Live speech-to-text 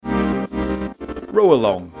Row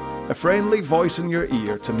Along, a friendly voice in your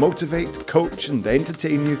ear to motivate, coach and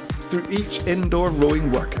entertain you through each indoor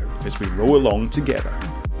rowing workout as we row along together.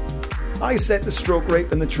 I set the stroke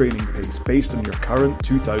rate and the training pace based on your current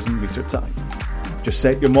 2,000 metre time. Just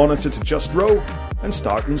set your monitor to just row and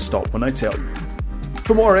start and stop when I tell you.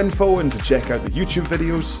 For more info and to check out the YouTube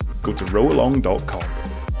videos, go to rowalong.com.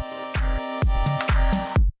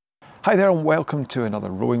 Hi there and welcome to another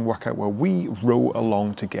rowing workout where we row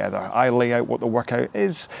along together. I lay out what the workout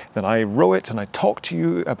is, then I row it and I talk to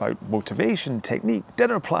you about motivation, technique,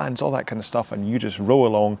 dinner plans, all that kind of stuff, and you just row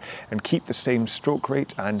along and keep the same stroke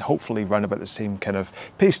rate and hopefully round about the same kind of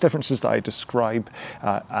pace differences that I describe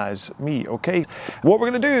as me, okay? What we're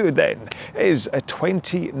going to do then is a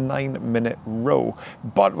 29-minute row,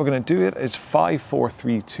 but we're going to do it as 5, 4,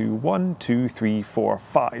 3, 2, 1, 2, 3, 4,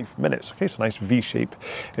 5 minutes, okay? So nice V shape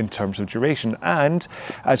in terms of duration, and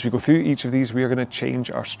as we go through each of these we are going to change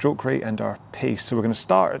our stroke rate and our pace. So we're going to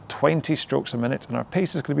start at 20 strokes a minute and our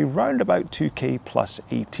pace is going to be round about 2k plus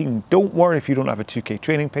 18. Don't worry if you don't have a 2k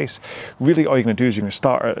training pace. Really all you're going to do is you're going to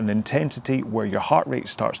start at an intensity where your heart rate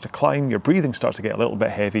starts to climb, your breathing starts to get a little bit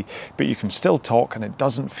heavy, but you can still talk and it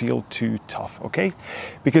doesn't feel too tough, okay?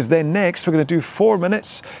 Because then next we're going to do 4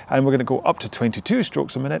 minutes and we're going to go up to 22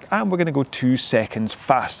 strokes a minute and we're going to go 2 seconds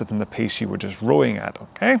faster than the pace you were just rowing at,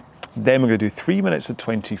 okay? Then we're going to do 3 minutes at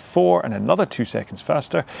 24 and another 2 seconds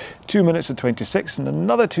faster, 2 minutes at 26 and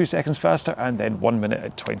another 2 seconds faster, and then 1 minute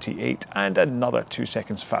at 28 and another 2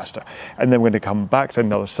 seconds faster. And then we're going to come back to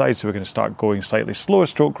another side, so we're going to start going slightly slower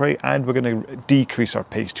stroke rate and we're going to decrease our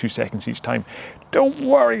pace 2 seconds each time. Don't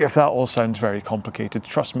worry if that all sounds very complicated,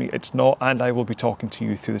 trust me it's not, and I will be talking to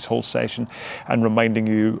you through this whole session and reminding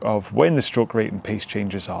you of when the stroke rate and pace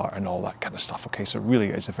changes are and all that kind of stuff, okay? So it really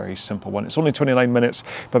is a very simple one. It's only 29 minutes,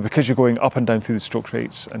 but because you're going up and down through the stroke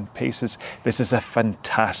rates and paces, this is a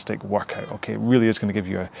fantastic workout, okay? It really is going to give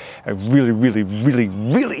you a really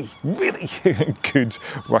good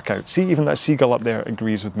workout. See, even that seagull up there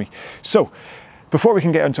agrees with me. So before we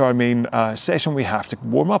can get into our main session, we have to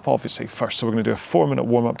warm up obviously first. So we're going to do a 4-minute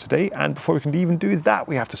warm up today, and before we can even do that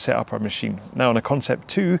we have to set up our machine. Now on a Concept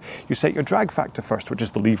 2 you set your drag factor first, which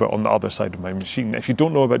is the lever on the other side of my machine. If you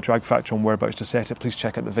don't know about drag factor and whereabouts to set it, please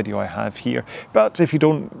check out the video I have here. But if you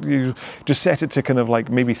don't, you just set it to kind of like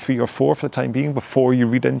maybe 3 or 4 for the time being before you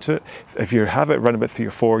read into it. If you have it around about 3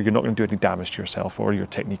 or 4, you're not going to do any damage to yourself or your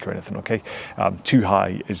technique or anything, okay? Too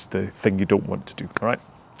high is the thing you don't want to do, all right?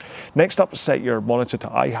 Next up, set your monitor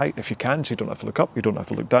to eye height if you can, so you don't have to look up, you don't have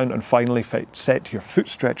to look down, and finally set your foot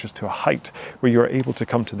stretchers to a height where you're able to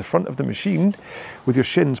come to the front of the machine with your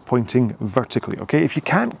shins pointing vertically, okay? If you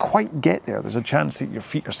can't quite get there, there's a chance that your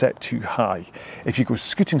feet are set too high. If you go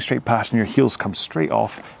scooting straight past and your heels come straight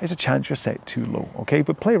off, there's a chance you're set too low, okay?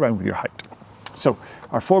 But play around with your height. So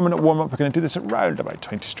our 4-minute warm-up, we're going to do this at around about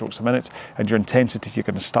 20 strokes a minute, and your intensity you're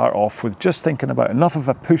going to start off with just thinking about enough of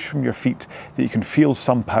a push from your feet that you can feel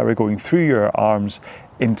some power going through your arms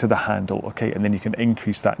into the handle, okay? And then you can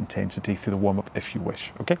increase that intensity through the warm-up if you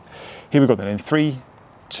wish, okay? Here we go then, in 3,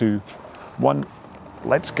 2, 1,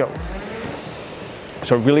 let's go.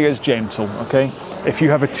 So it really is gentle, okay? If you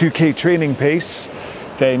have a 2k training pace,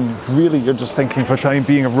 then really you're just thinking for time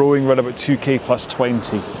being of rowing around about 2k plus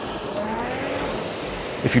 20.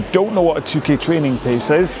 If you don't know what a 2k training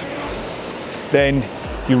pace is, then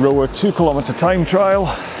you row a 2 kilometre time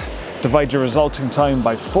trial, divide your resulting time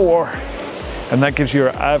by 4, and that gives you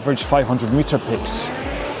your average 500 metre pace.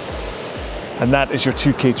 And that is your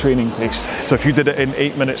 2k training pace. So if you did it in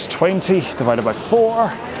 8 minutes 20 divided by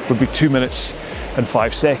 4 would be 2 minutes and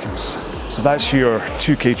 5 seconds. So that's your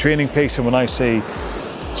 2k training pace, and when I say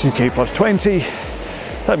 2k plus 20,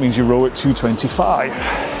 that means you row at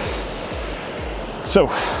 2:25. So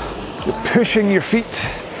you're pushing your feet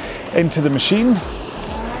into the machine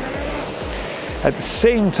at the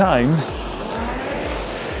same time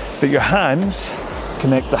that your hands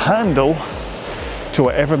connect the handle to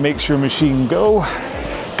whatever makes your machine go.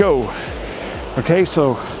 Okay,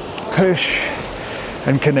 so push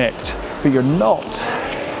and connect, but you're not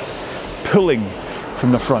pulling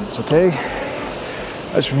from the front, okay?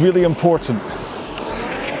 That's really important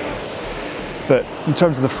that in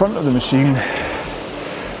terms of the front of the machine,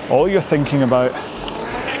 all you're thinking about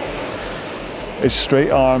is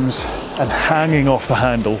straight arms and hanging off the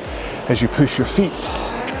handle as you push your feet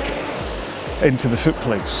into the foot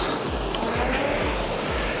plates.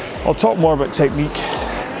 I'll talk more about technique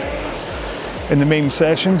in the main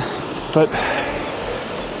session, but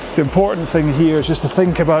the important thing here is just to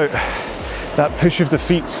think about that push of the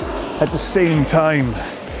feet at the same time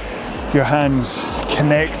your hands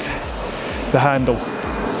connect the handle.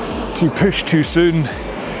 If you push too soon,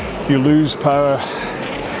 you lose power,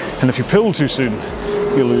 and if you pull too soon,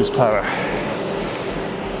 you lose power.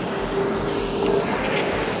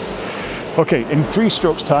 Okay, in 3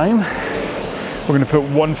 strokes time, we're going to put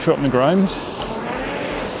 1 foot on the ground.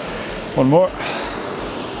 1 more.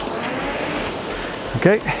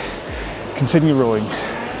 Okay, continue rowing.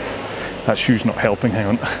 That shoe's not helping, hang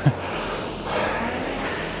on.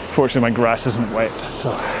 Fortunately, my grass isn't wet,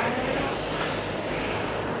 so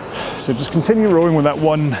just continue rowing with that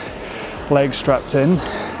 1 leg strapped in.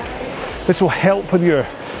 This will help with your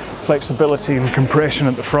flexibility and compression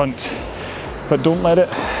at the front, but don't let it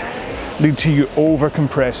lead to you over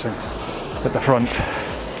compressing at the front.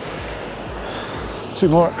 2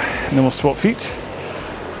 more, and then we'll swap feet.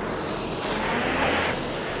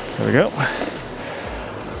 There we go.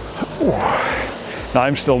 Ooh. Now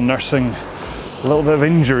I'm still nursing a little bit of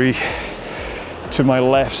injury to my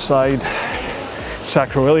left side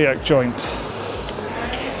sacroiliac joint.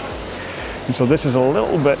 And so this is a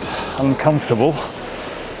little bit uncomfortable.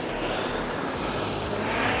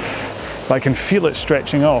 But I can feel it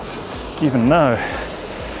stretching off even now.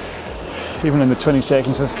 Even in the 20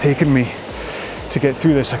 seconds it's taken me to get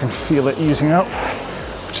through this, I can feel it easing up,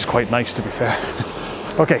 which is quite nice to be fair.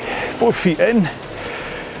 Okay, both feet in,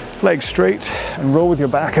 legs straight, and roll with your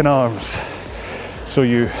back and arms. So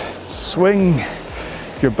you swing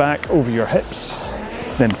your back over your hips,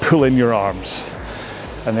 then pull in your arms.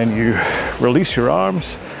 And then you release your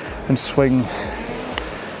arms and swing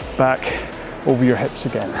back over your hips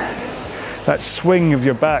again. That swing of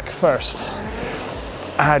your back first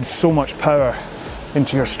adds so much power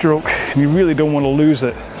into your stroke, and you really don't want to lose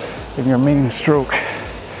it in your main stroke.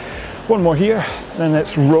 1 more here, and then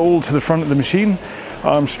let's roll to the front of the machine.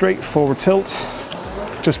 Arms straight, forward tilt.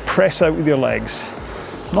 Just press out with your legs.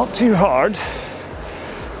 Not too hard,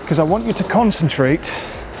 because I want you to concentrate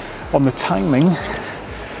on the timing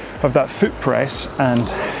of that foot press and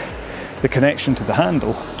the connection to the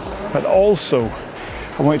handle, but also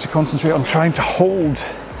I want you to concentrate on trying to hold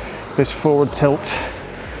this forward tilt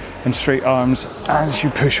and straight arms as you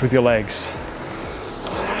push with your legs.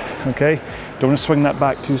 Okay, don't want to swing that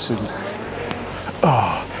back too soon.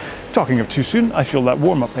 Oh, talking of too soon, I feel that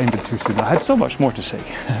warm-up ended too soon. I had so much more to say,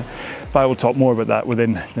 but I will talk more about that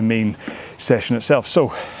within the main session itself. So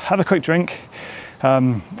have a quick drink,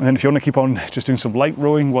 and then if you want to keep on just doing some light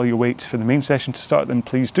rowing while you wait for the main session to start, then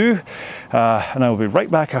please do, and I will be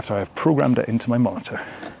right back after I've programmed it into my monitor.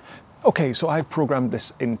 Okay, so I've programmed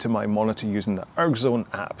this into my monitor using the ErgZone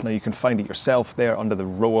app. Now you can find it yourself there under the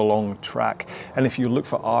row along track, and if you look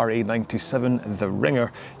for RA97 The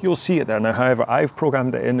Ringer, you'll see it there. Now however, I've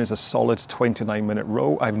programmed it in as a solid 29-minute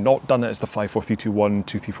row. I've not done it as the 5-4-3-2-1,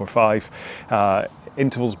 2-3-4-5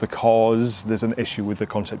 intervals, because there's an issue with the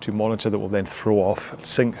Concept 2 monitor that will then throw off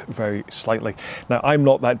sync very slightly. Now I'm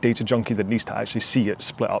not that data junkie that needs to actually see it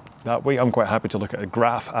split up that way. I'm quite happy to look at a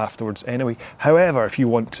graph afterwards anyway. However, if you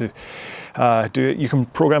want to do it, you can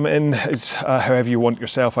program it in as however you want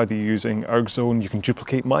yourself, either using ErgZone. You can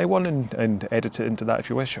duplicate my one and edit it into that if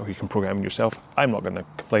you wish, or you can program it yourself. I'm not going to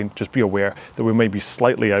complain. Just be aware that we may be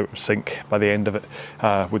slightly out of sync by the end of it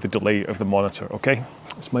with the delay of the monitor, okay?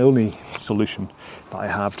 It's my only solution that I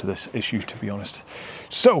have to this issue, to be honest.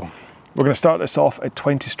 So we're going to start this off at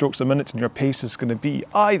 20 strokes a minute, and your pace is going to be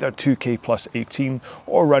either 2k plus 18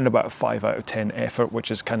 or around about a 5 out of 10 effort,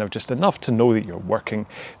 which is kind of just enough to know that you're working,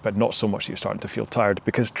 but not so much that you're starting to feel tired.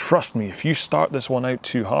 Because trust me, if you start this one out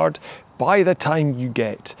too hard, by the time you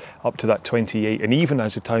get up to that 28, and even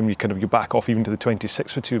as the time you back off even to the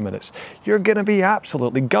 26 for 2 minutes, you're gonna be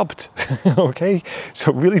absolutely gubbed, okay?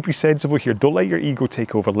 So really be sensible here. Don't let your ego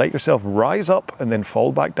take over. Let yourself rise up and then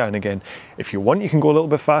fall back down again. If you want, you can go a little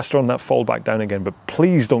bit faster on that fall back down again, but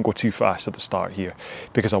please don't go too fast at the start here,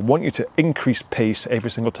 because I want you to increase pace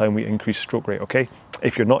every single time we increase stroke rate, okay?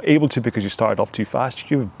 If you're not able to because you started off too fast,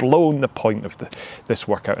 you've blown the point of this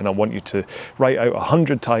workout, and I want you to write out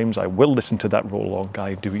 100 times, I will listen to that roll along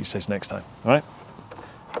guy, do what he says next time, all right?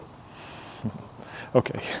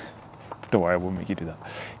 Okay, don't worry, I won't make you do that.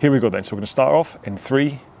 Here we go then. So we're going to start off in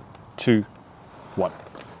 3, 2, 1.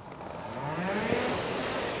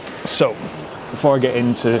 So before I get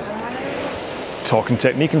into talking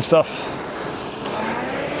technique and stuff,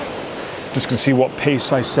 just going to see what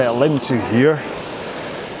pace I settle into here.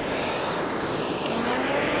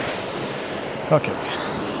 Okay,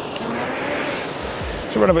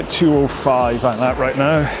 so we're at about 205 like that right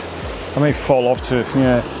now. I may fall off to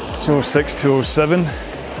 206, 207.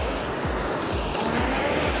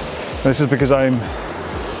 This is because I'm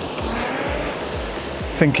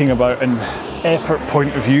thinking about an effort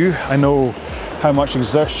point of view. I know how much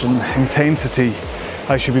exertion, intensity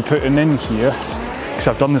I should be putting in here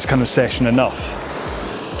because I've done this kind of session enough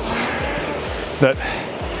that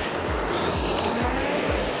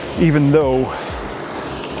even though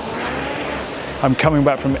I'm coming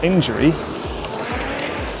back from injury,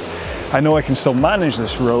 I know I can still manage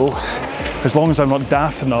this row as long as I'm not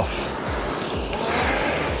daft enough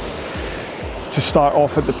to start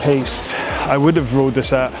off at the pace I would have rowed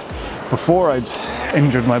this at before I'd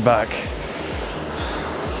injured my back.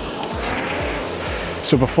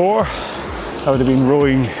 So before, I would have been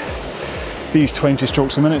rowing these 20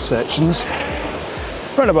 strokes a minute sections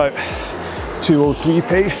around about 2:03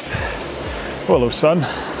 pace. Oh, hello sun.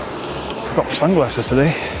 Forgot my sunglasses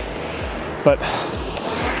today. But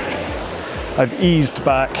I've eased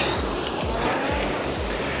back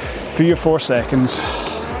 3 or 4 seconds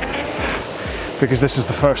because this is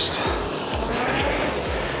the first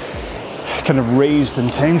kind of raised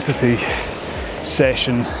intensity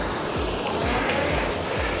session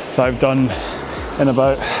that I've done in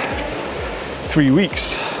about 3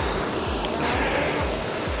 weeks.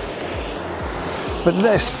 But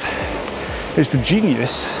this is the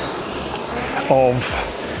genius of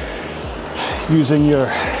using your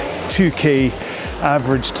 2K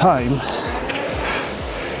average time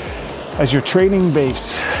as your training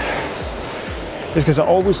base, is because it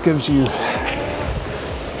always gives you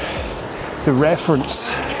the reference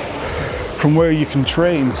from where you can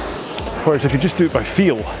train. Whereas if you just do it by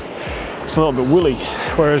feel, it's a little bit woolly.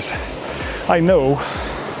 Whereas I know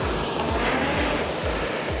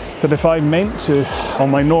that if I meant to,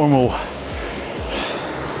 on my normal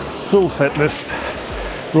full fitness,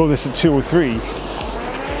 row this at 2:03,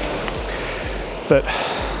 that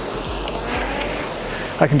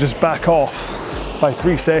I can just back off by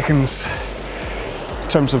 3 seconds in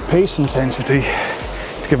terms of pace intensity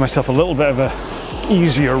to give myself a little bit of a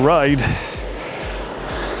easier ride.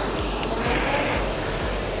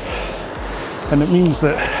 And it means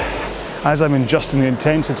that as I'm adjusting the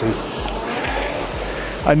intensity,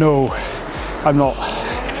 I know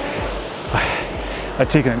I've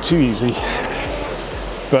taken it too easy,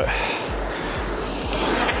 but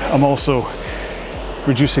I'm also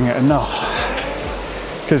reducing it enough.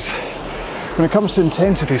 Because when it comes to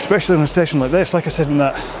intensity, especially in a session like this, like I said in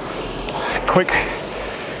that quick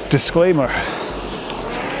disclaimer,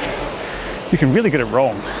 you can really get it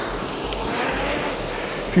wrong.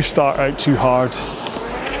 If you start out too hard,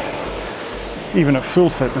 even at full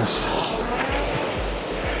fitness,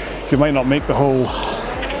 you might not make the whole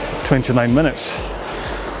 29 minutes.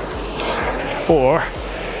 Or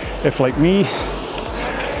if, like me,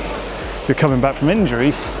 you're coming back from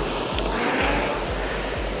injury,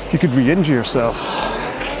 you could re-injure yourself.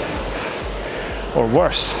 Or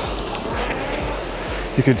worse,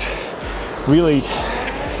 you could really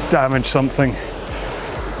damage something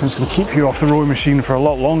and it's going to keep you off the rowing machine for a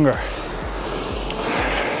lot longer.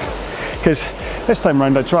 Because this time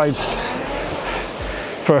round I tried,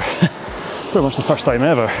 for pretty much the first time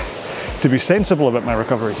ever, to be sensible about my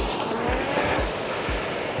recovery.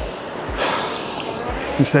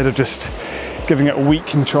 Instead of just giving it a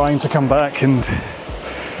week and trying to come back and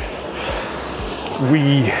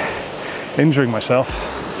re-injuring myself,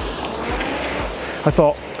 I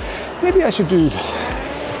thought maybe I should do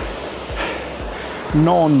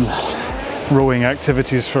non-rowing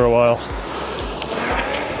activities for a while.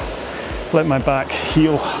 Let my back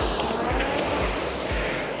heal,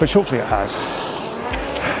 which hopefully it has.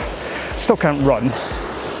 Still can't run,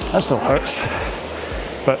 that still hurts,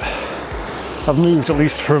 but I've moved at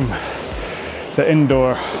least from the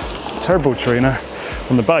indoor turbo trainer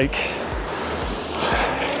on the bike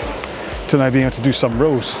to now being able to do some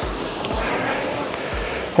rows,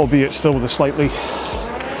 albeit still with a slightly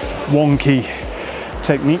wonky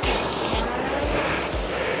technique,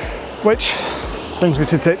 which brings me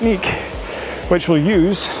to technique, which we'll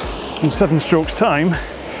use in 7 strokes time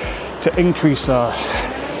to increase our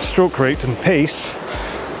stroke rate and pace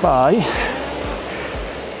by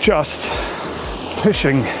just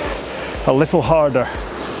pushing a little harder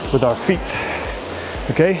with our feet.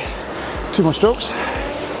 Okay, 2 more strokes.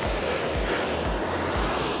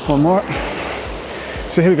 1 more.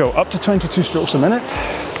 So here we go, up to 22 strokes a minute.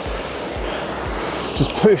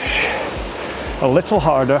 Just push a little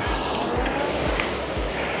harder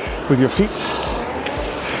with your feet.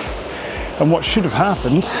 And what should have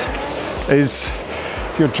happened is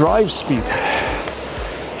your drive speed,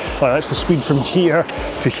 well, that's the speed from here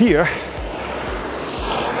to here,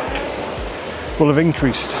 will have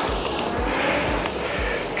increased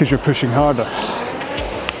because you're pushing harder.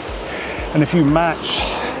 And if you match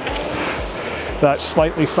that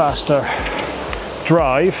slightly faster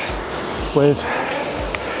drive with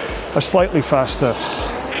a slightly faster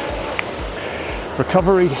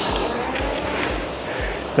recovery,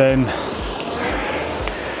 then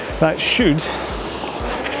that should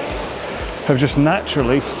have just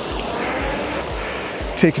naturally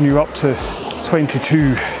taken you up to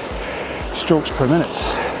 22 strokes per minute.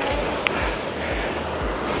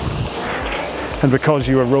 And because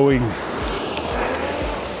you are rowing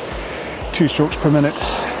 2 strokes per minute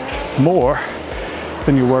more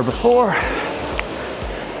than you were before,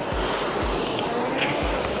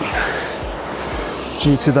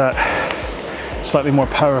 due to that slightly more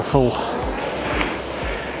powerful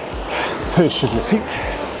push of your feet,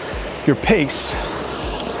 your pace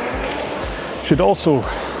should also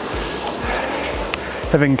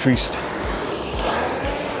have increased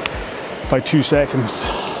by 2 seconds.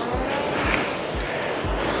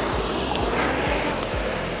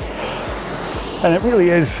 And it really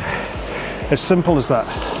is as simple as that.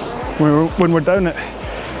 When we're down at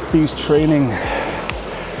these training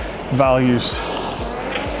values,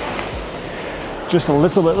 just a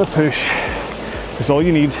little bit of a push is all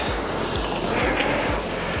you need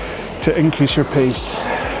to increase your pace.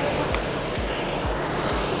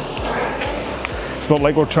 It's not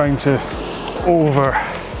like we're trying to over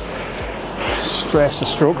stress a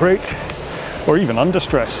stroke rate or even under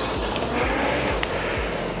stress.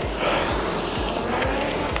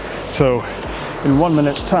 So in 1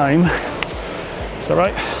 minute's time, is that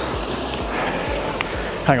right?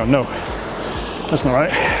 Hang on, no, that's not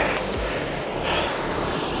right.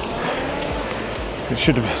 It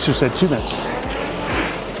should have said 2 minutes.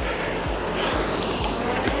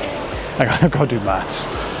 I've got to do maths.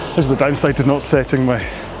 This is the downside to not setting my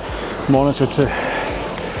monitor to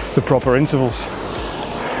the proper intervals.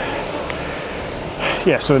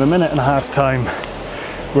 Yeah, so in 1.5 minutes time,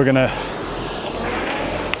 we're gonna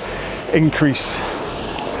increase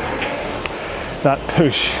that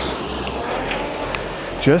push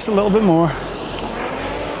just a little bit more,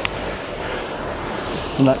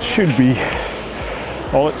 and that should be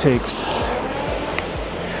all it takes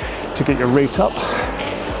to get your rate up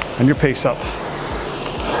and your pace up.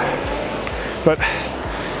 But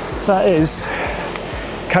that is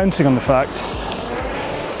counting on the fact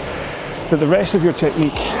that the rest of your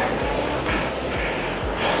technique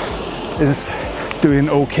is doing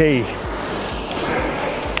okay.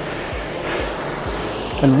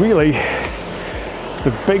 And really,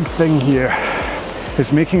 the big thing here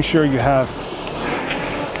is making sure you have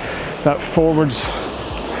that forwards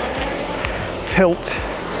tilt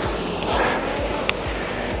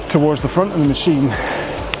towards the front of the machine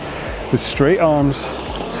with straight arms,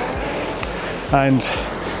 and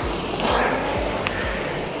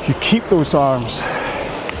you keep those arms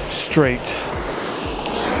straight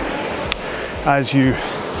as you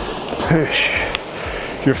push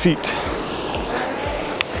your feet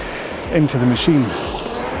into the machine.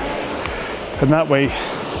 And that way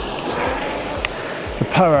the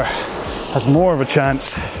power has more of a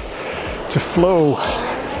chance to flow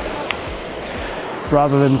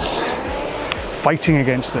rather than fighting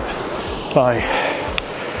against it by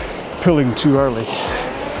pulling too early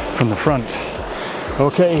from the front.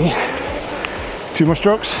 Okay, 2 more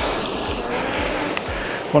strokes.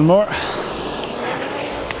 1 more.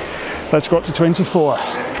 Let's go up to 24.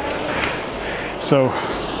 So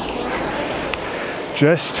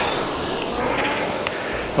just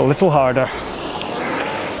a little harder.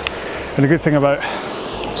 And the good thing about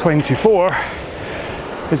 24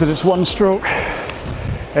 is that it's 1 stroke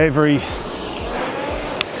every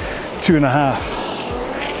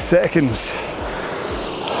 2.5 seconds.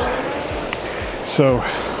 So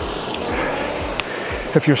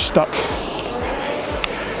if you're stuck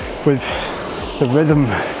with the rhythm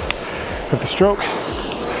of the stroke,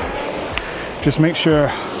 just make sure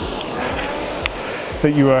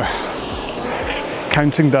that you are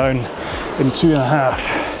counting down in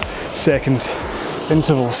 2.5 second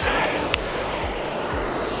intervals.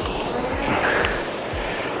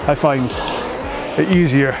 I find it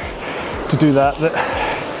easier to do that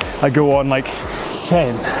I go on like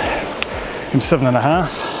 10 and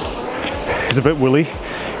 7.5 is a bit woolly,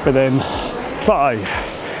 but then 5,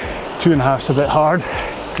 2.5's a bit hard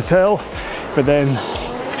to tell, but then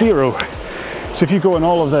 0. So if you go on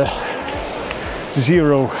all of the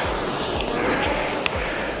 0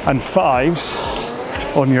 and 5s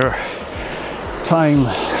on your time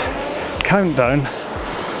countdown,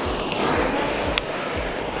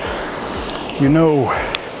 you know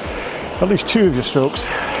at least 2 of your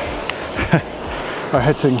strokes are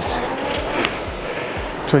hitting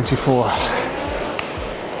 24.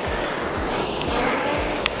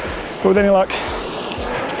 But with any luck,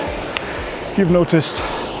 you've noticed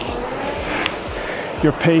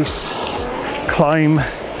your pace climb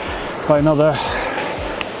by another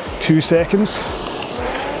 2 seconds.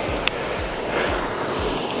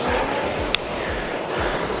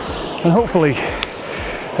 And hopefully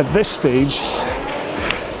at this stage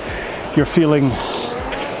you're feeling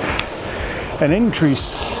an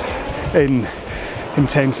increase in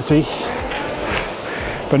intensity,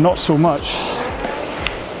 but not so much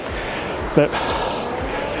that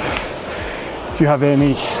you have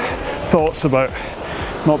any thoughts about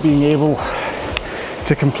not being able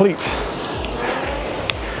to complete.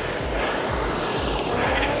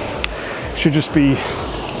 Should just be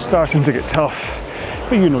starting to get tough,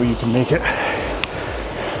 but you know you can make it.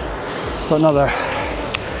 For another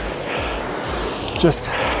just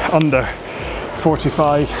under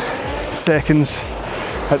 45 seconds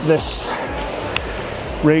at this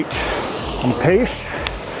rate and pace,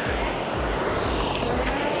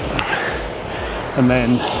 and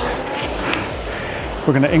then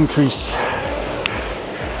we're going to increase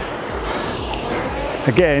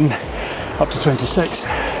again up to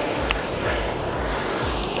 26.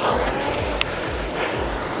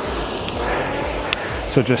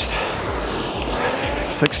 So just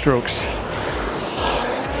 6 strokes.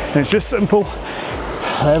 And it's just simple.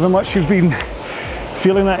 However much you've been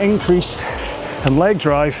feeling that increase in leg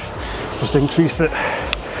drive, just increase it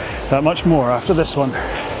that much more after this one.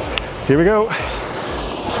 Here we go.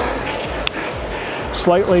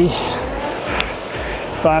 Slightly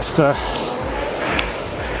faster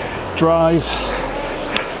drive,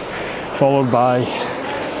 followed by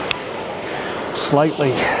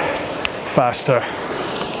slightly faster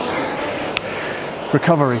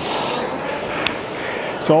recovery.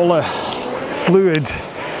 It's all a fluid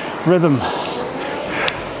rhythm.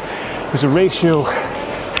 There's a ratio,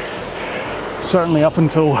 certainly up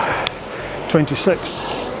until 26,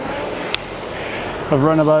 of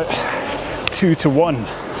around about 2 to 1,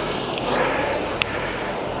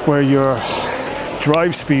 where your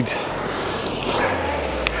drive speed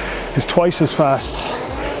is twice as fast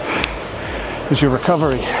as your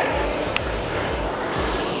recovery.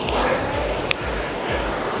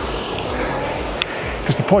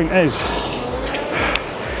 Because the point is,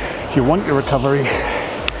 you want your recovery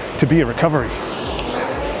to be a recovery.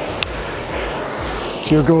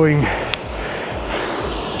 If you're going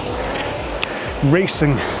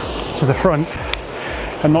racing to the front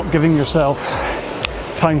and not giving yourself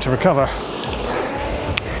time to recover,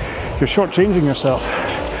 you're shortchanging yourself.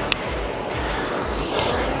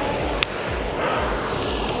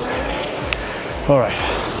 All right,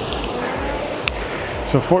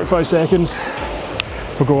 so 45 seconds,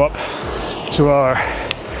 we'll go up to our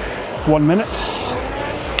 1 minute.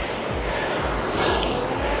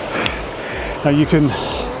 Now you can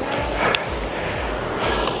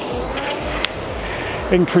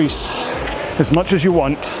increase as much as you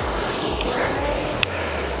want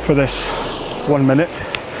for this 1 minute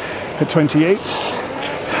at 28.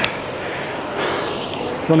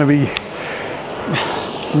 You want to be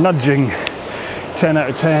nudging 10 out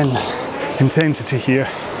of 10 intensity here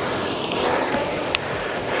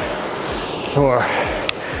for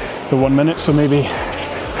the 1 minute, so maybe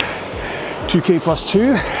 2K plus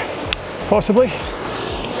 2, possibly.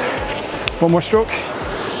 One more stroke.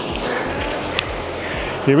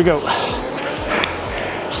 Here we go.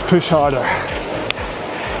 Just push harder.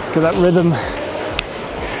 Get that rhythm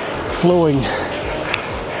flowing.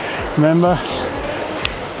 Remember,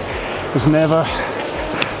 there's never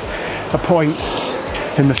a point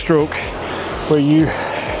in the stroke where you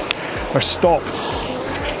are stopped.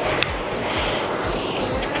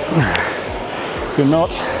 You're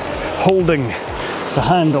not holding the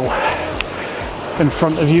handle in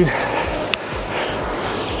front of you,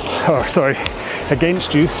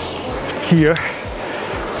 against you here.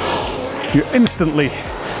 You instantly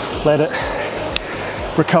let it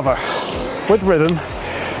recover with rhythm.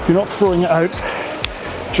 You're not throwing it out,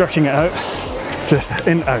 jerking it out, just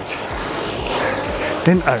in, out,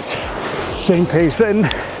 in, out. Same pace in,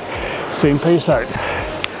 same pace out.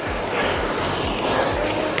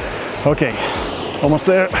 Okay, almost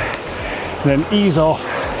there. And then ease off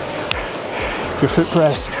your foot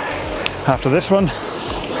press after this one.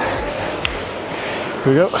 Here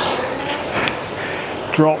we go.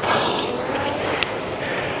 Drop.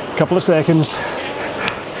 A couple of seconds.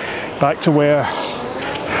 Back to where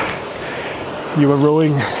you were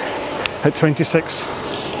rowing at 26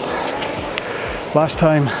 last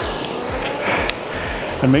time.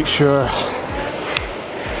 And make sure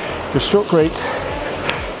your stroke rate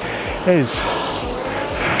is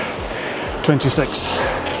 26.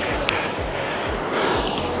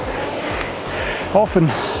 Often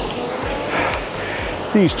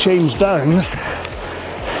these change downs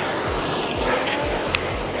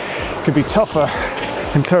could be tougher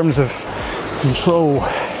in terms of control,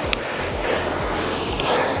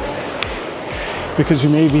 because you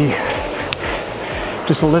may be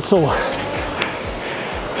just a little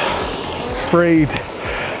frayed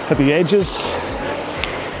at the edges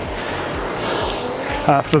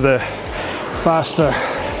after the faster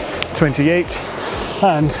 28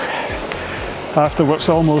 and after what's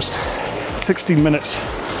almost 16 minutes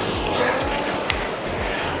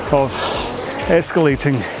of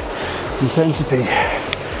escalating intensity.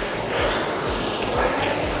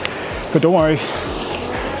 But don't worry,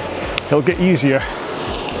 it'll get easier.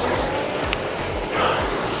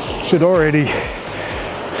 Should already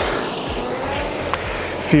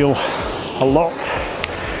feel a lot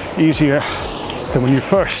easier than when you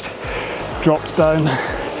first dropped down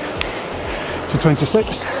to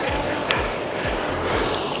 26.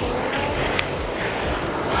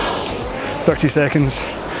 30 seconds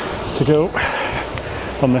to go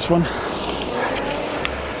on this one.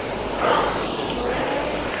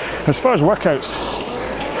 As far as workouts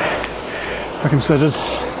are considered,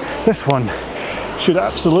 this one should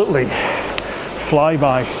absolutely fly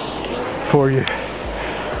by for you.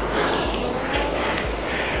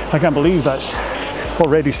 I can't believe that's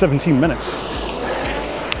already 17 minutes.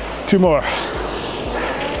 2 more.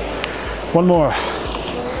 1 more.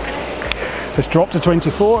 Let's drop to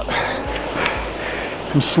 24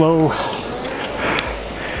 and slow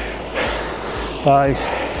by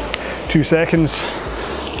 2 seconds,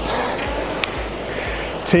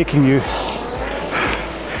 taking you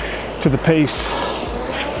to the pace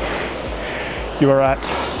you were at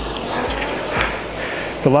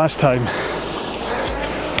the last time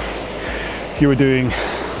you were doing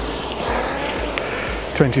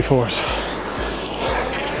 24s.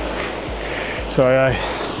 Sorry, I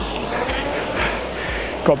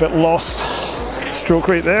got a bit lost stroke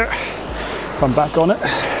rate there. I'm back on it.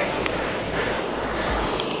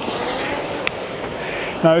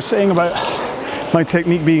 Now I was saying about my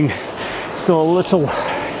technique being still a little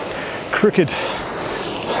crooked,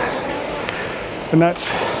 and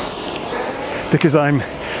that's because I'm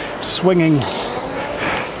swinging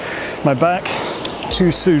my back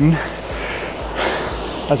too soon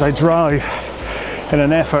as I drive in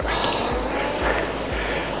an effort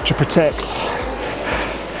to protect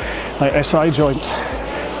my SI joint.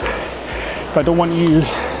 But I don't want you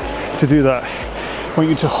to do that. I want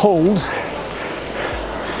you to hold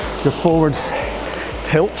your forward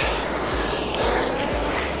tilt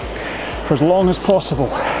for as long as possible.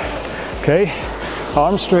 Okay?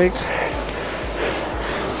 Arms straight,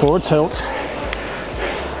 forward tilt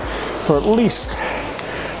for at least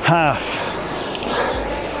half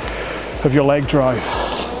of your leg drive.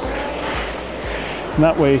 And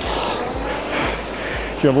that way,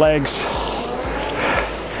 your legs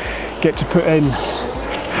get to put in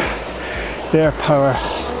their power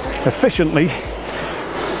efficiently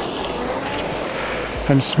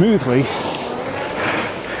and smoothly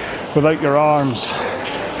without your arms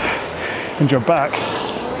and your back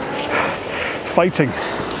fighting,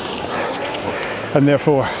 and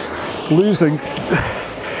therefore losing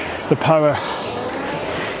the power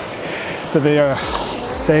that they are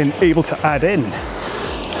then able to add in.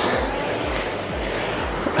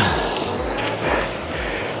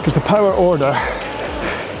 Because the power order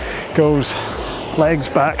goes legs,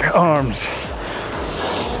 back, arms.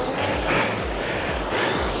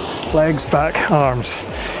 Legs, back, arms.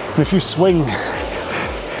 And if you swing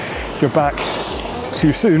your back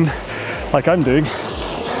too soon, like I'm doing,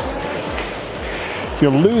 you're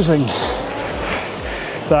losing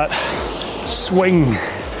that swing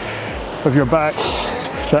of your back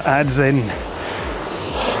that adds in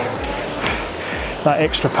that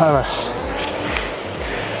extra power.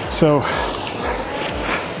 So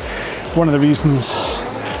one of the reasons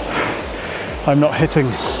I'm not hitting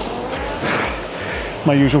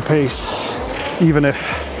my usual pace, even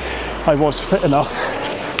if I was fit enough,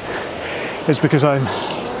 is because I'm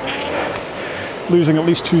losing at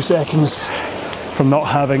least 2 seconds from not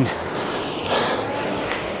having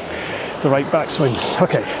the right backswing.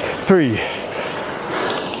 Okay, 3,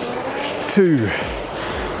 2,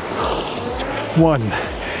 1.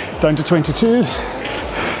 Down to 22.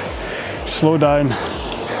 Slow down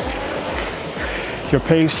your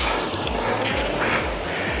pace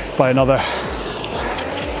by another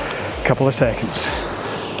couple of seconds.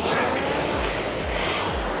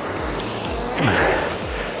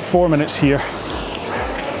 4 minutes here.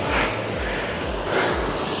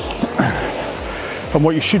 And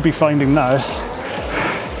what you should be finding now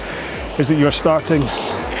is that you're starting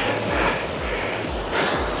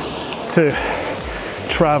to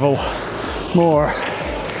travel more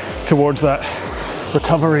towards that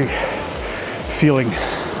recovery feeling.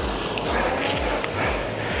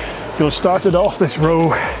 You'll have started off this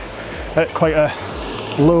row at quite a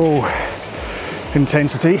low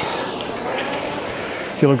intensity.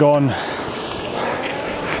 You'll have gone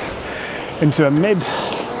into a mid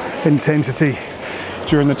intensity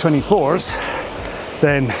during the 24s,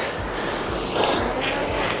 then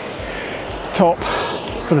top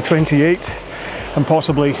for the 28, and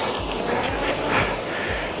possibly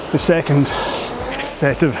the second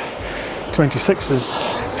set of 26s,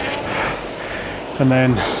 and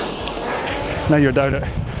then now you're down at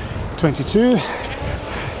 22,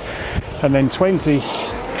 and then 20.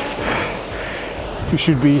 You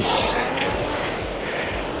should be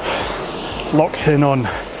locked in on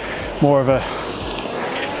more of a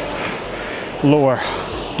lower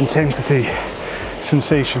intensity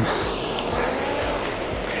sensation.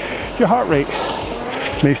 Your heart rate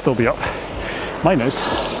may still be up. Mine is.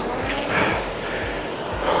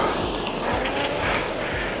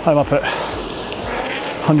 I'm up at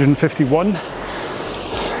 151,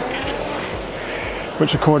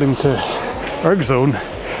 which according to ErgZone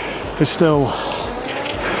is still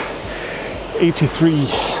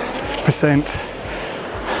 83%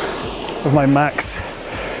 of my max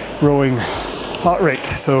rowing heart rate.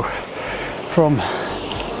 So from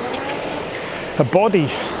a body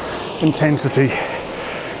intensity,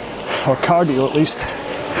 or cardio at least,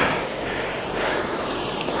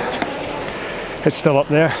 it's still up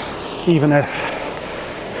there, even if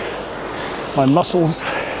my muscles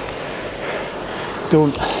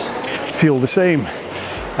don't feel the same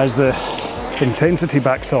as the intensity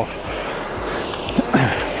backs off.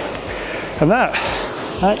 And that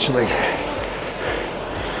actually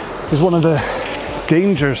is one of the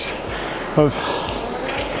dangers of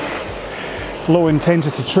low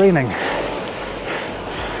intensity training.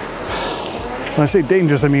 When I say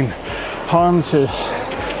dangers, I mean harm to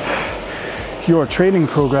your training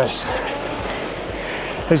progress,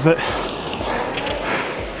 is that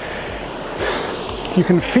you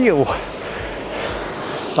can feel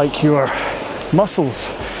like your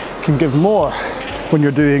muscles can give more when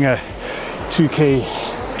you're doing a 2K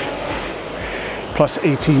plus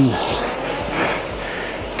 18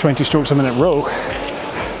 20 strokes a minute row,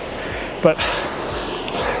 but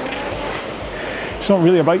it's not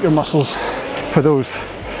really about your muscles for those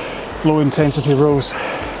low intensity rows.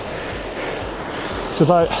 It's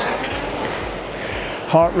about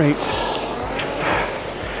heart rate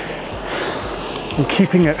and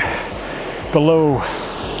keeping it below,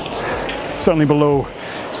 certainly below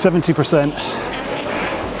 70%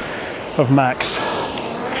 of max.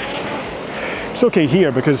 It's okay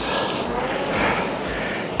here because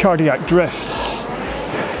cardiac drift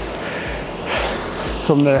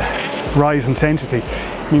from the rise intensity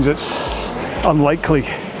means it's unlikely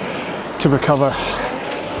to recover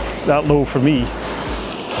that low for me.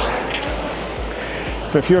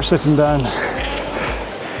 But if you're sitting down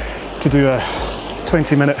to do a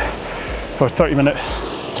 20 minute or 30 minute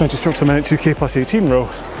 20 strokes a minute 2K plus 18 row,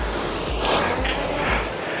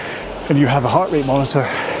 and you have a heart rate monitor,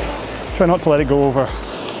 try not to let it go over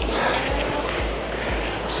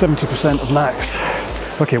 70% of max.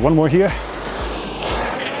 Okay, one more here.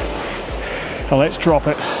 Now let's drop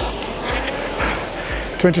it.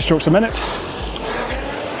 20 strokes a minute.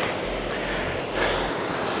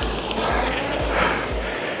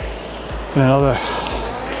 And another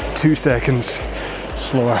 2 seconds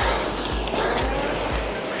slower.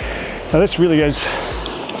 Now this really is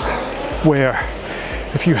where,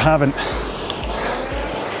 if you haven't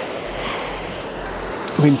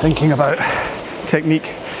been thinking about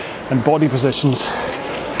technique and body positions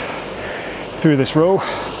through this row,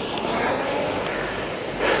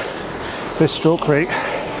 this stroke rate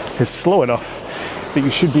is slow enough that you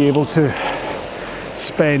should be able to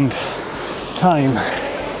spend time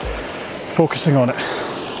focusing on it.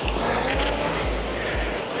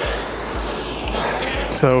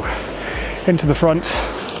 So into the front,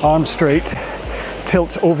 arms straight,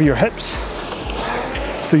 tilt over your hips,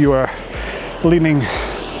 so you are leaning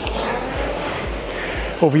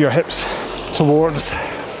over your hips towards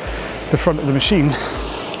the front of the machine.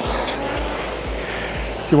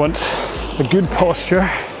 You want a good posture,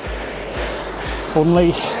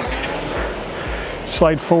 only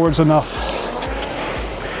slide forwards enough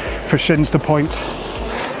for shins to point.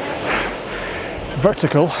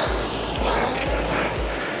 Vertical,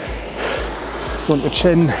 you want the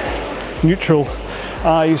chin neutral,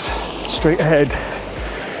 eyes straight ahead,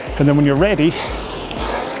 and then when you're ready,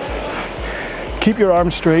 keep your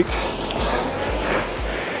arms straight,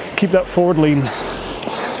 keep that forward lean,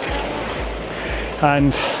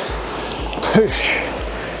 and push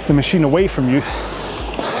the machine away from you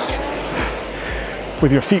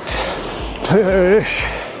with your feet. Push.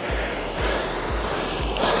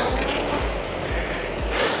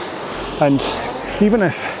 And even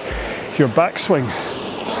if your backswing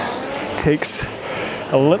takes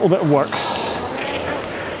a little bit of work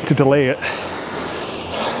to delay it,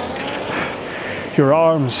 your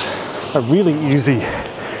arms are really easy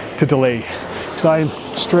to delay. So I'm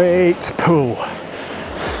straight pull,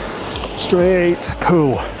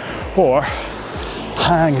 or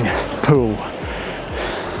hang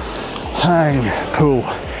pull,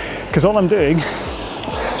 because all I'm doing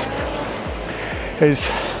is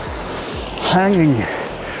hanging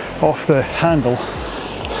off the handle,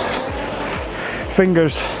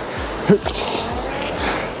 fingers hooked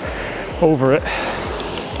over it,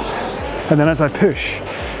 and then as I push,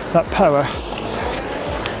 that power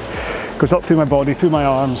goes up through my body, through my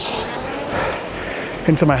arms,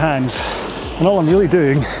 into my hands, and all I'm really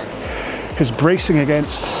doing is bracing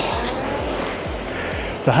against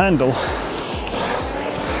the handle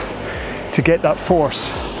to get that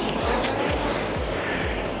force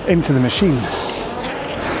into the machine.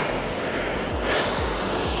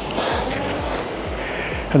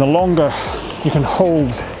 And the longer you can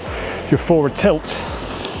hold your forward tilt,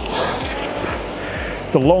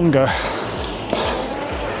 the longer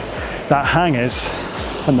that hang is,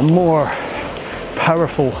 and the more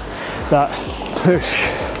powerful that push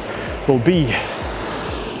will be.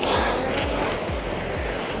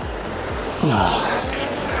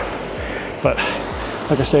 But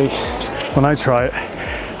like I say, when I try it,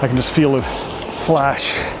 I can just feel a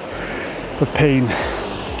flash of pain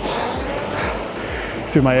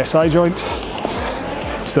through my SI joint,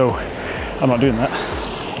 so I'm not doing that.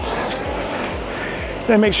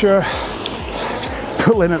 Then make sure,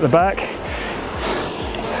 pull in at the back,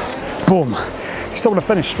 boom. You still want to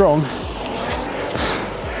finish strong.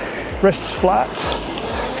 Wrists flat,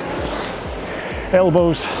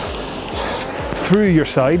 elbows through your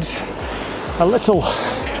sides. A little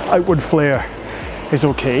outward flare is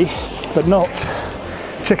okay, but not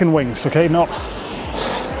chicken wings, okay? Not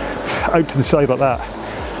out to the side like that.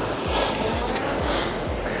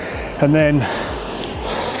 And then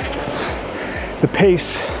the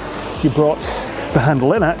pace you brought the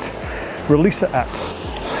handle in at, release it at.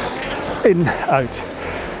 In, out.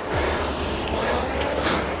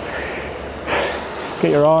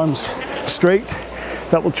 Get your arms straight.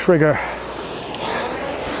 That will trigger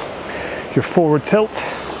your forward tilt,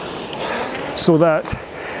 so that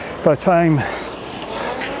by the time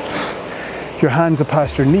your hands are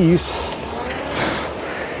past your knees,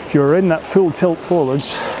 you're in that full tilt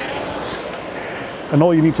forwards, and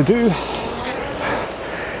all you need to do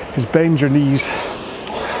is bend your knees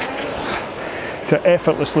to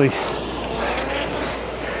effortlessly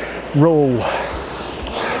roll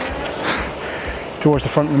towards the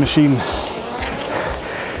front of the machine,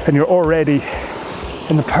 and you're already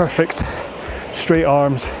in the perfect straight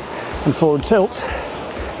arms and forward tilt,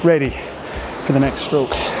 ready for the next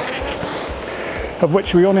stroke, of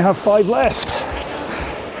which we only have 5 left.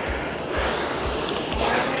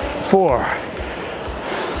 4,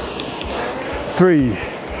 3,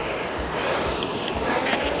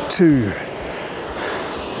 2,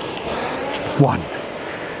 1.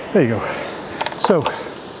 There you go. So,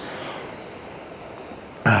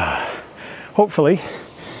 hopefully,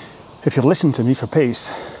 if you've listened to me for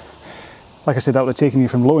pace, like I said, that would have taken you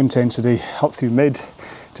from low intensity up through mid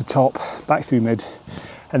to top, back through mid,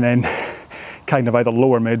 and then kind of either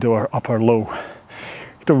lower mid or upper low.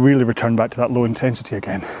 You don't really return back to that low intensity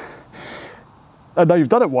again. And now you've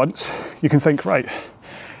done it once, you can think, right,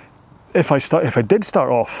 if I did start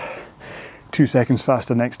off 2 seconds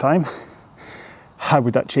faster next time, how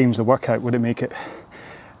would that change the workout? Would it make it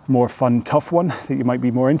a more fun, tough one that you might be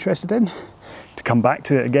more interested in? To come back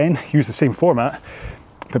to it again, use the same format,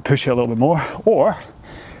 but push it a little bit more. Or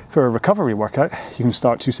for a recovery workout, you can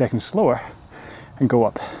start 2 seconds slower and go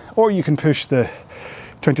up. Or you can push the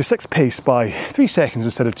 26 pace by 3 seconds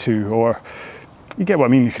instead of 2, or you get what I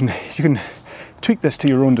mean. You can tweak this to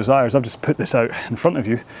your own desires. I've just put this out in front of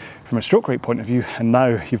you from a stroke rate point of view, and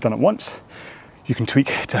now you've done it once, you can tweak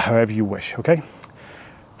to however you wish, okay?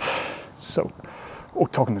 So,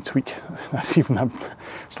 talking to tweak, that's even that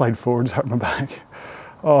slide forwards hurt my back.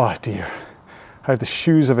 Oh dear. I have the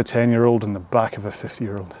shoes of a 10-year-old and the back of a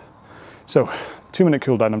 50-year-old. So, 2-minute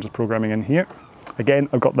cool down I'm just programming in here. Again,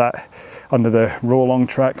 I've got that under the row along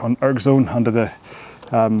track on ErgZone, under the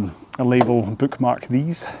a label bookmark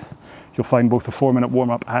these. You'll find both the 4-minute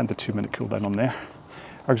warm-up and the 2-minute cool down on there.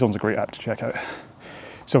 ErgZone's a great app to check out.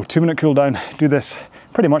 So 2-minute cool down, do this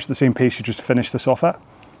pretty much the same pace you just finished this off at.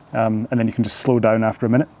 And then you can just slow down after a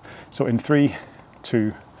minute. So in 3,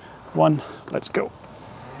 2, 1, let's go.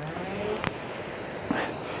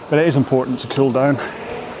 but it is important to cool down,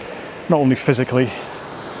 not only physically,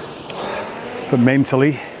 but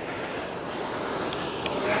mentally.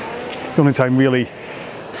 The only time really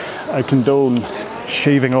I condone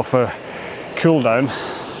shaving off a cool down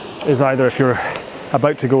is either if you're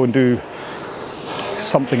about to go and do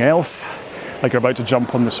something else, like you're about to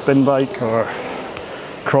jump on the spin bike or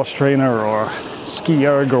cross trainer or ski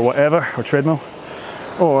erg or whatever, or treadmill,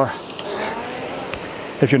 or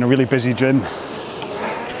if you're in a really busy gym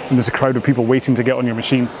and there's a crowd of people waiting to get on your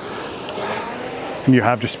machine and you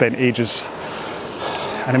have just spent ages.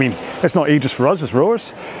 And I mean, it's not ages for us as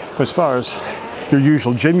rowers, but as far as your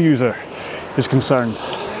usual gym user is concerned,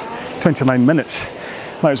 29 minutes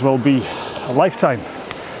might as well be a lifetime.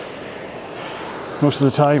 Most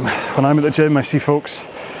of the time when I'm at the gym, I see folks,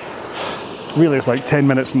 really it's like 10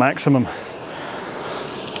 minutes maximum.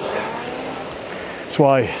 That's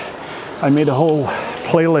why I made a whole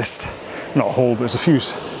playlist, not a whole, there's a few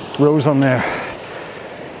rows on there,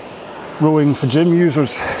 rowing for gym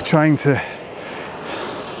users, trying to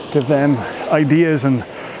give them ideas and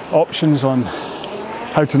options on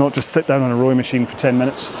how to not just sit down on a rowing machine for 10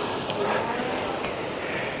 minutes,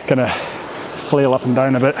 kind of flail up and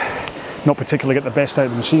down a bit, not particularly get the best out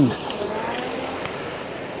of the machine.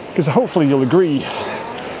 Because hopefully you'll agree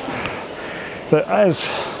that as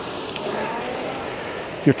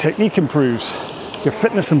your technique improves, your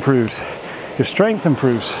fitness improves, your strength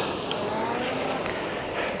improves,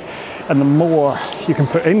 and the more you can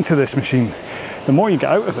put into this machine, the more you get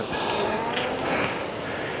out of it.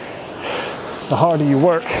 The harder you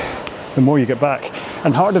work, the more you get back.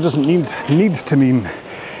 And harder doesn't need to mean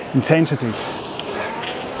intensity.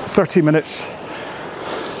 30 minutes,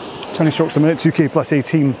 20 strokes a minute, 2K plus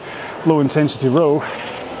 18 low intensity row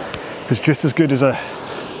is just as good as a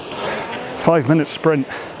 5-minute sprint.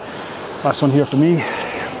 Last one here for me.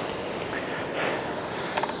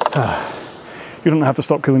 You don't have to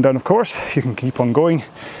stop cooling down, of course. You can keep on going.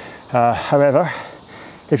 However,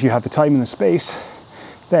 if you have the time and the space,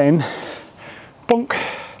 then bonk,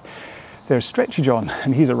 there's Stretchy John,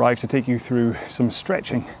 and he's arrived to take you through some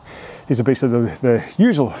stretching. These are basically the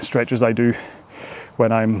usual stretches I do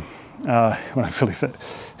when I'm fully fit,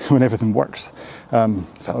 when everything works. In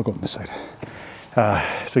fact, I'll go on this side.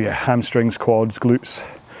 So yeah, hamstrings, quads, glutes,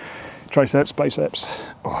 triceps, biceps.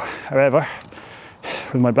 However,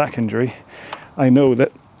 with my back injury, I know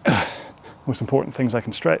that most important things I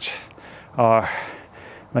can stretch are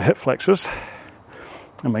my hip flexors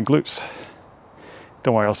and my glutes.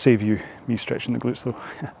 Don't worry, I'll save you me stretching the glutes though.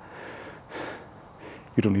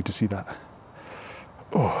 You don't need to see that.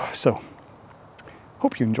 So,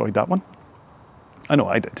 hope you enjoyed that one. I know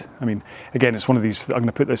I did. I mean, again, it's one of these, I'm going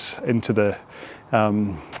to put this into the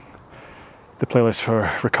playlist for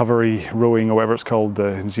recovery, rowing, or whatever it's called,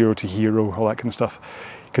 the Zero to Hero, all that kind of stuff.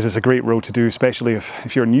 Because it's a great row to do, especially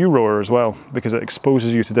if you're a new rower as well, because it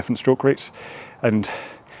exposes you to different stroke rates. And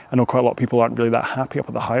I know quite a lot of people aren't really that happy up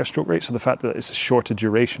at the higher stroke rate, so the fact that it's a shorter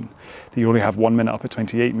duration, that you only have 1 minute up at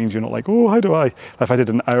 28 means you're not like, oh, how do I? If I did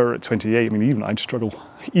an hour at 28, I mean, even I'd struggle,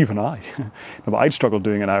 even I. No, but I'd struggle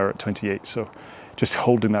doing an hour at 28, so just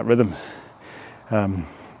holding that rhythm. I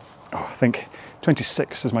think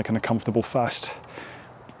 26 is my kind of comfortable, fast,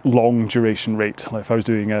 long duration rate. Like if I was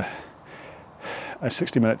doing a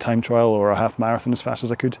 60-minute time trial or a half marathon as fast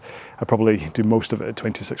as I could, I'd probably do most of it at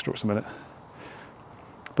 26 strokes a minute.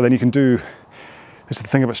 But then you can do, this is the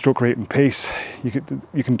thing about stroke rate and pace, you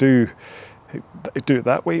can do it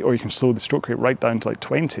that way, or you can slow the stroke rate right down to like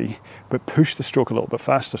 20, but push the stroke a little bit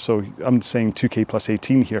faster. So I'm saying 2K plus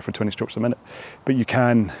 18 here for 20 strokes a minute, but you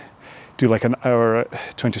can do like an hour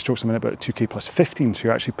at 20 strokes a minute, but at 2K plus 15, so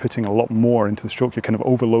you're actually putting a lot more into the stroke. You're kind of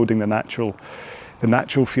overloading the natural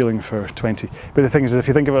feeling for 20. But the thing is, if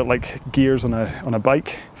you think about like gears on a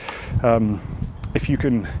bike, if you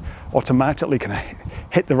can automatically kind of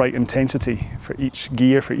hit the right intensity for each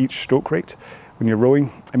gear, for each stroke rate when you're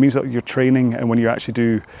rowing, it means that you're training, and when you actually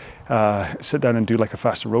do sit down and do like a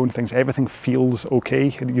faster row and things, everything feels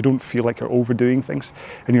okay, and you don't feel like you're overdoing things,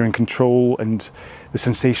 and you're in control, and the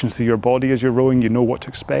sensations to your body as you're rowing, you know what to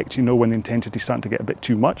expect, you know when the intensity's starting to get a bit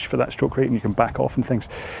too much for that stroke rate, and you can back off and things.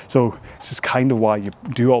 So this is kind of why you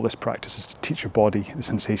do all this practice, is to teach your body the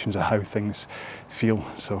sensations of how things feel.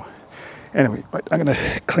 So anyway, right, I'm going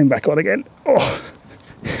to climb back on again.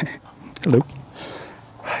 Hello.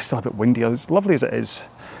 It's still a bit windy, as lovely as it is.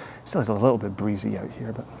 It still is a little bit breezy out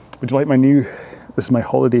here, but would you like my new, this is my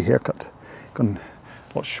holiday haircut, gone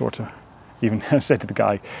a lot shorter. Even I said to the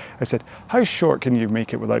guy, I said, how short can you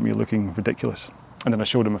make it without me looking ridiculous? And then I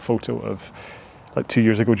showed him a photo of like 2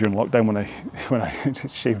 years ago during lockdown when I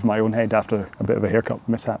shaved my own head after a bit of a haircut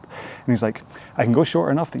mishap. And he's like, I can go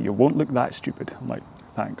short enough that you won't look that stupid. I'm like,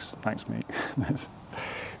 thanks mate.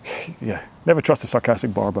 Yeah, never trust a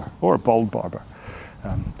sarcastic barber or a bald barber.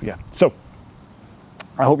 But yeah, so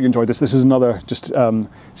I hope you enjoyed this. This is another just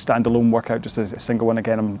standalone workout, just a single one.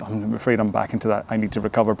 Again, I'm afraid I'm back into that I need to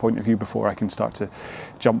recover point of view before I can start to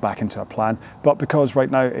jump back into a plan. But because right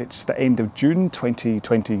now it's the end of June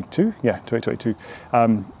 2022, yeah, 2022,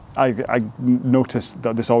 I noticed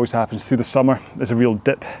that this always happens through the summer. There's a real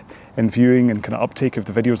dip in viewing and kind of uptake of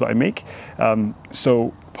the videos that I make.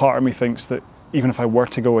 So part of me thinks that even if I were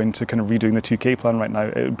to go into kind of redoing the 2K plan right now,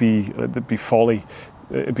 it'd be folly.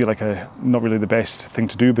 It'd be like not really the best thing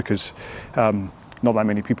to do because not that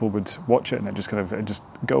many people would watch it and it'd just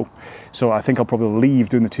go. So I think I'll probably leave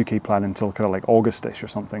doing the 2K plan until kind of like August-ish or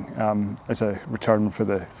something as a return for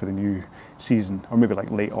the new season, or maybe like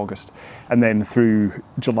late August. And then through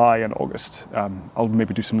July and August, I'll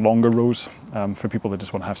maybe do some longer rows for people that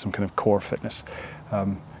just want to have some kind of core fitness.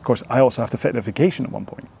 Of course, I also have to fit a vacation at one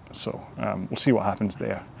point, so we'll see what happens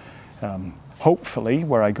there. Hopefully,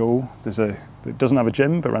 where I go, it doesn't have a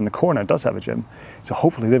gym, but around the corner it does have a gym. So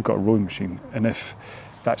hopefully they've got a rowing machine. And if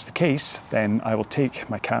that's the case, then I will take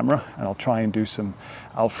my camera and I'll try and do some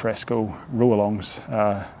alfresco row-alongs,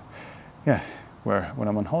 when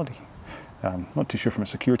I'm on holiday. Not too sure from a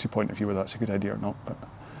security point of view whether that's a good idea or not,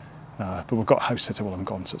 but we've got a house sitter while I'm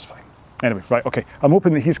gone, so it's fine. Anyway, right, okay. I'm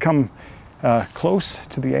hoping that he's come close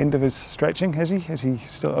to the end of his stretching. Is he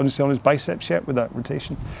still on his biceps yet with that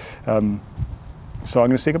rotation? So I'm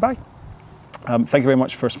going to say goodbye. Thank you very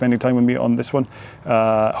much for spending time with me on this one.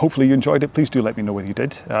 Hopefully you enjoyed it. Please do let me know whether you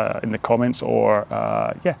did in the comments, or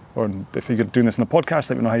if you're doing this in the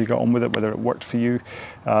podcast, let me know how you got on with it, whether it worked for you,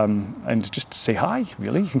 and just say hi,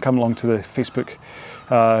 really. You can come along to the Facebook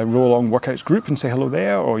Row Along Workouts group and say hello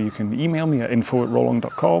there, or you can email me at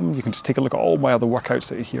info@rowalong.com. You can just take a look at all my other workouts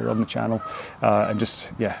that are here on the channel, and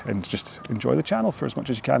just enjoy the channel for as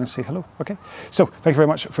much as you can and say hello. Okay, so thank you very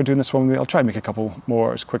much for doing this one with me. I'll try and make a couple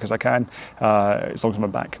more as quick as I can, as long as my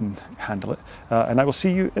back can handle it, and I will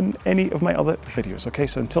see you in any of my other videos. Okay,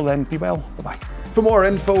 so until then, be well, bye bye. For more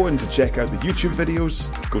info and to check out the YouTube videos,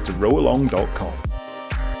 go to rowalong.com.